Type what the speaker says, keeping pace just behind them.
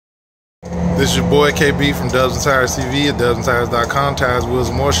This is your boy KB from Dubs and Tires TV at dubsandtires.com. Tires, wheels,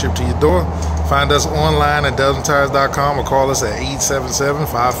 and more shipped to your door. Find us online at dubsandtires.com or call us at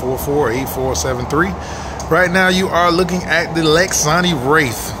 877-544-8473. Right now you are looking at the Lexani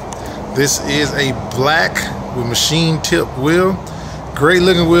Wraith. This is a black with machine tip wheel. Great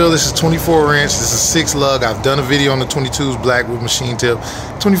looking wheel. This is 24 inch. This is 6 lug. I've done a video on the 22s black with machine tip.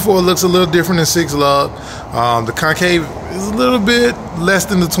 24 looks a little different than 6 lug. The concave is a little bit less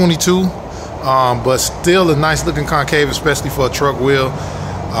than the 22, but still a nice looking concave, especially for a truck wheel.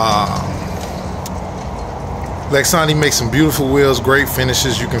 Lexani makes some beautiful wheels, great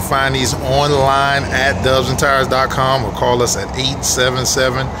finishes. You can find these online at dubsandtires.com or call us at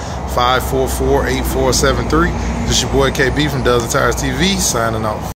 877-544-8473. This is your boy KB from Dubs and Tires TV signing off.